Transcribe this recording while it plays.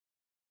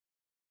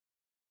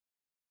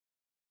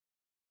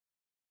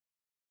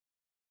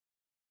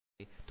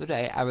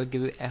Today I will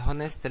give you a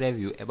honest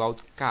review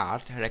about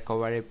Card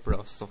Recovery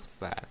Pro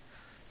software.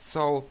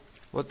 So,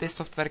 what this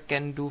software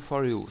can do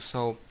for you.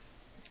 So,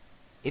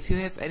 if you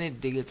have any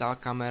digital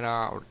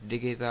camera or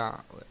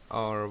digital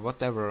or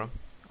whatever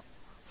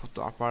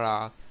photo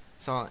apparat,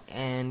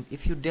 and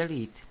if you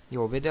delete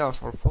your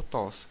videos or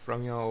photos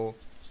from your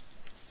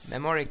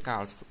memory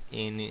cards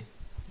in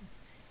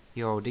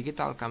your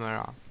digital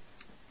camera,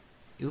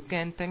 you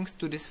can, thanks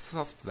to this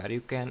software,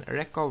 you can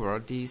recover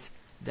these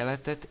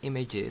deleted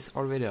images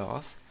or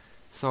videos.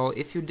 So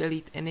if you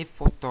delete any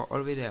photo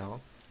or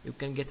video, you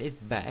can get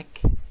it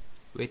back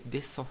with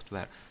this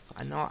software.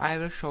 So now I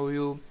will show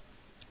you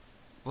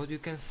what you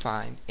can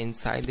find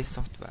inside this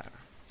software.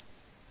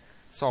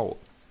 So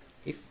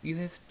if you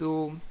have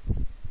to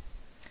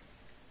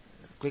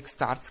click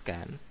start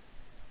scan,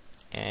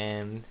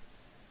 and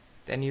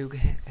then you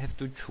have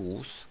to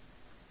choose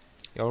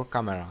your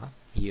camera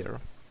here.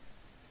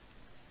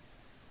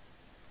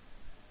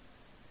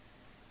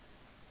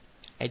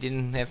 I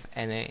didn't have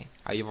any,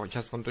 I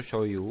just want to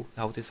show you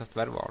how this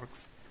software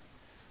works.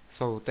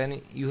 So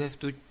then you have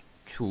to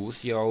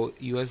choose your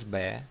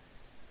USB.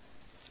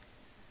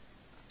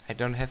 I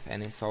don't have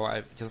any, so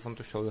I just want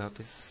to show you how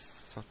this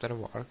software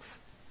works.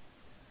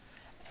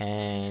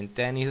 And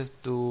then you have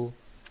to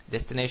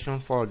destination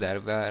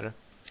folder where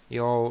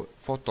your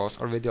photos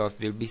or videos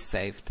will be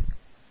saved.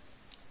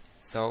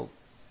 So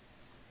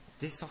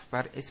this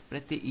software is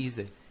pretty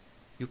easy.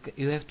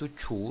 You have to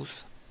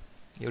choose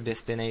your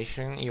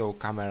destination, your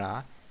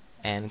camera,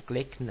 and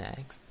click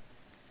next,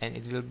 and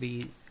it will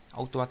be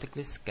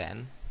automatically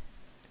scanned,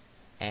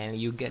 and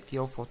you get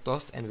your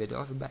photos and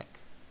videos back.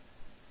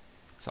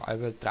 So I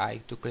will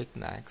try to click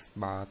next,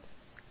 but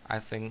I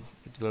think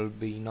it will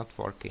be not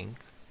working.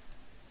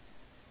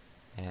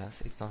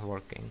 Yes, it's not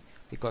working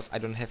because I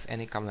don't have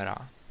any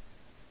camera,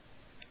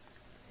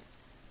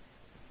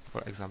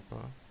 for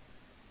example.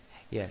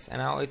 Yes, and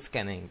now it's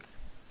scanning.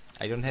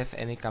 I don't have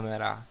any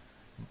camera,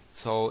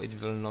 so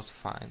it will not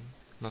find,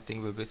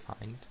 nothing will be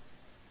found.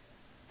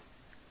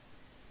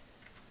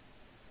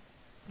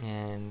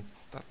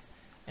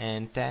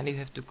 And then you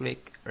have to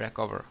click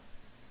recover.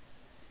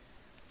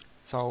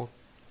 So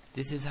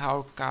this is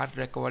how Card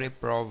Recovery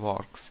Pro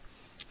works.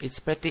 It's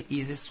pretty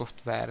easy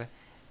software,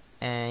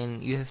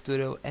 and you have to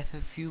do a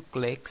few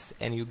clicks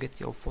and you get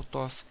your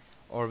photos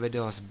or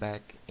videos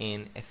back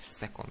in a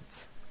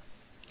seconds.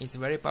 It's a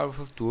very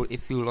powerful tool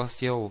if you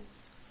lost your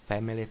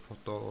family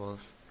photos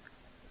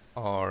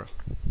or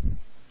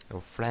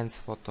your friends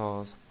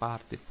photos,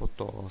 party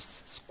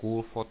photos,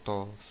 school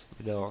photos,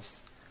 videos,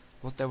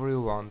 whatever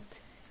you want.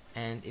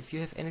 And if you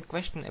have any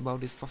question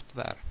about this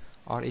software,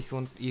 or if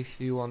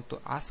you want to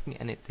ask me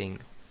anything,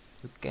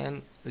 you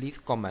can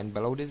leave comment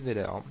below this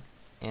video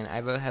and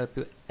I will help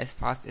you as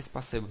fast as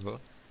possible.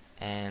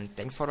 And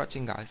thanks for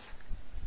watching, guys.